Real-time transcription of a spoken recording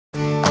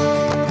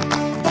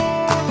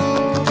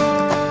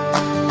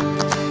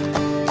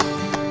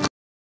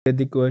at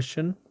the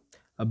question.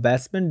 A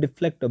batsman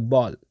deflects a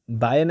ball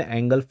by an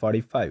angle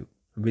 45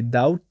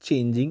 without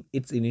changing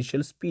its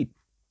initial speed,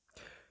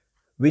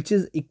 which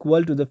is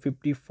equal to the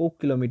 54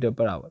 km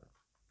per hour.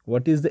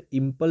 What is the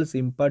impulse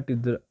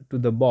imparted to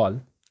the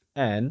ball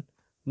and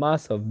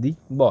mass of the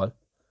ball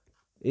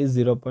is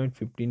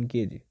 0.15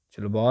 kg.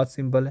 चलो बहुत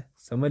simple है,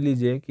 समझ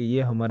लीजिए कि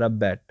ये हमारा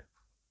bat,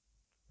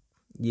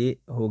 ये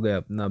हो गया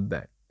अपना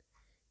बैट।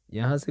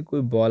 यहाँ से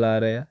कोई बॉल आ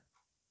रहा है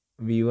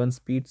v1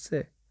 स्पीड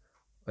से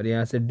और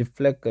यहाँ से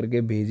डिफ्लेक्ट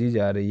करके भेजी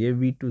जा रही है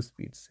v2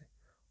 स्पीड से,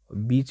 और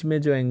बीच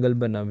में जो एंगल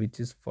बना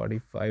विच इज़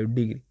 45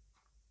 डिग्री।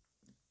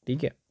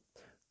 ठीक है,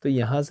 तो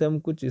यहाँ से हम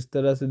कुछ इस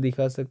तरह से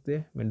दिखा सकते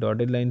हैं, मैं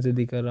डॉटेड लाइन से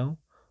दिखा रहा हूँ,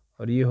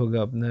 और ये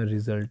होगा अपना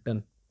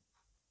रिजल्टन।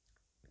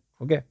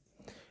 ओके,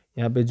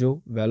 यहाँ पे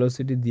जो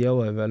वेलोसिटी दिया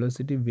हुआ है,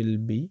 velocity will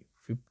be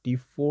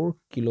 54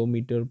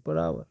 kilometre per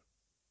hour.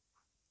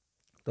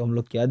 तो हम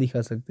लोग क्या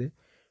दिखा सकते हैं,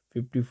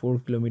 54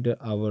 किलोमीटर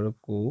आवर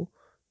को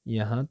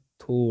यहाँ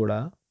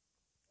थोड़ा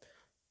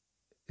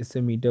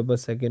इसे मीटर पर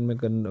सेकेंड में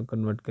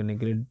कन्वर्ट करने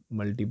के लिए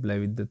multiply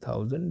with the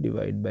 1000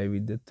 divide by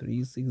with the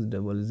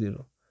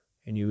 3600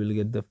 and you will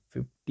get the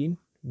 15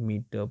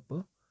 metre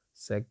पर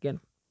सेकेंड।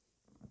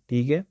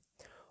 ठीक है,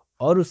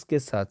 और उसके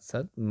साथ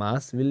साथ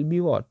mass will be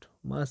what,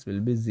 mass will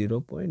be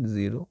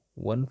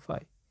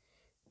 0.015,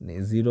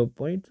 नहीं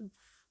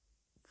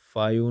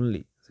 0.5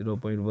 ओनली,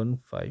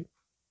 0.15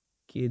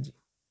 kg।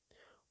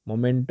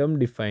 मोमेंटम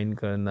डिफाइन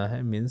करना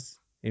है,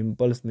 means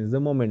impulse means the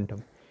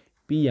momentum,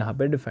 P यहाँ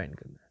पे डिफाइन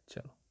करना है।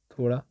 चलो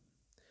थोड़ा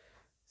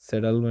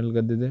सेटलमेंट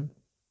कर देते हैं,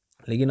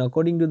 लेकिन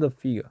अकॉर्डिंग टू द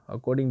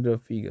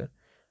फिगर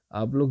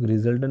आप लोग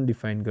रिजल्टेंट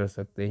डिफाइन कर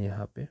सकते हैं।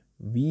 यहाँ पे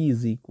v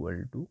is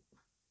equal to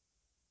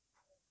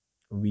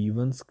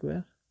v1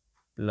 square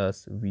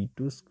plus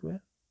v2 square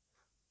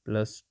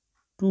plus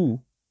 2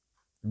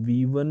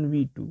 v1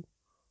 v2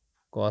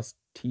 cos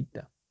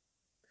theta.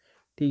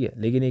 ठीक है,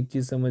 लेकिन एक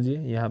चीज़ समझिए,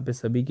 यहाँ पे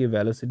सभी की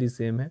वेलोसिटी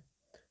सेम है,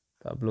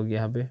 तो आप लोग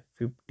यहाँ पे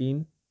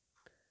 15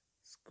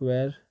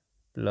 स्क्वायर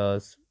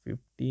प्लस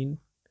 15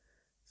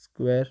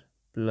 स्क्वायर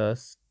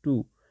प्लस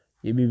 2,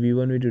 ये भी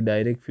v1 v2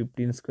 डायरेक्ट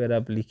 15 स्क्वायर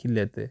आप लिख ही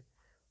लेते,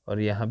 और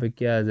यहाँ पे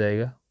क्या आ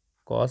जाएगा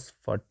cos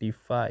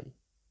 45।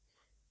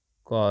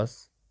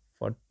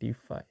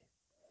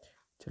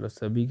 चलो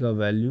सभी का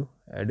वैल्यू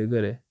ऐड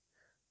करें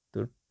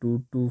तो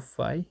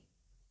 225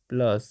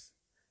 प्लस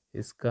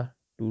इसका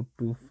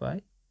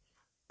 225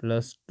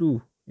 प्लस 2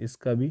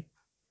 इसका भी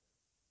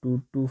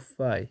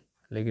 225,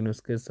 लेकिन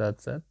उसके साथ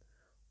साथ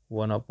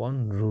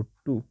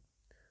 1/√2,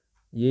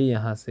 ये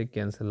यहाँ से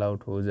कैंसिल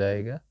आउट हो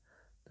जाएगा,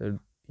 तो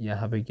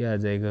यहाँ पे क्या आ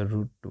जाएगा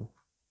 √2।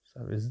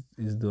 सब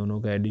इस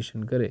दोनों का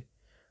एडिशन करें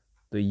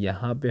तो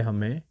यहाँ पे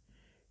हमें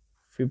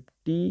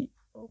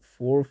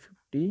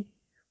 450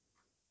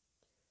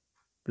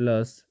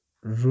 प्लस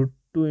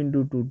 √2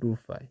 इंटू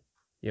 225,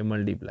 ये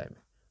मल्टीप्लाई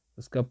में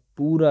उसका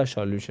पूरा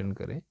सॉल्यूशन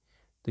करें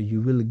तो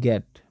यू विल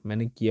गेट,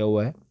 मैंने किया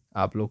हुआ है,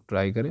 आप लोग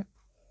ट्राई करें,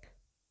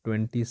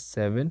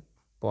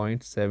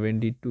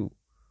 27.72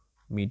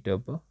 मीटर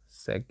पर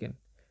सेकेंड।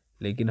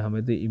 लेकिन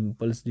हमें तो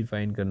इम्पल्स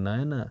डिफाइन करना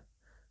है ना,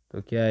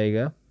 तो क्या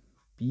आएगा,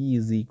 p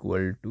is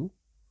equal to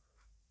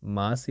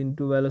mass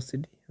into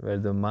velocity, where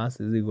the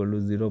mass is equal to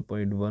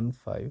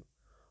 0.15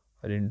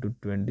 और इंटू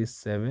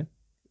 27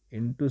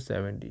 इंटू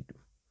 72।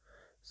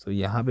 सो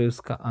यहाँ पे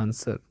उसका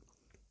आंसर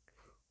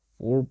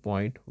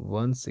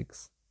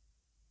 4.16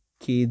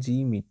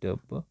 kg मीटर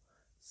पर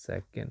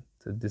सेकेंड।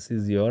 तो दिस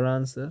इज योर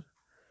आंसर।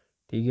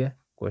 ठीक है,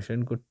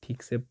 क्वेश्चन को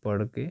ठीक से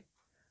पढ़ के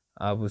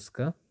आप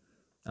उसका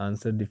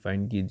आंसर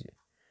डिफाइन कीजिए।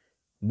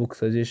 बुक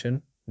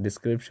सजेशन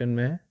डिस्क्रिप्शन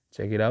में है,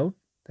 check it out.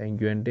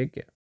 Thank you and take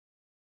care.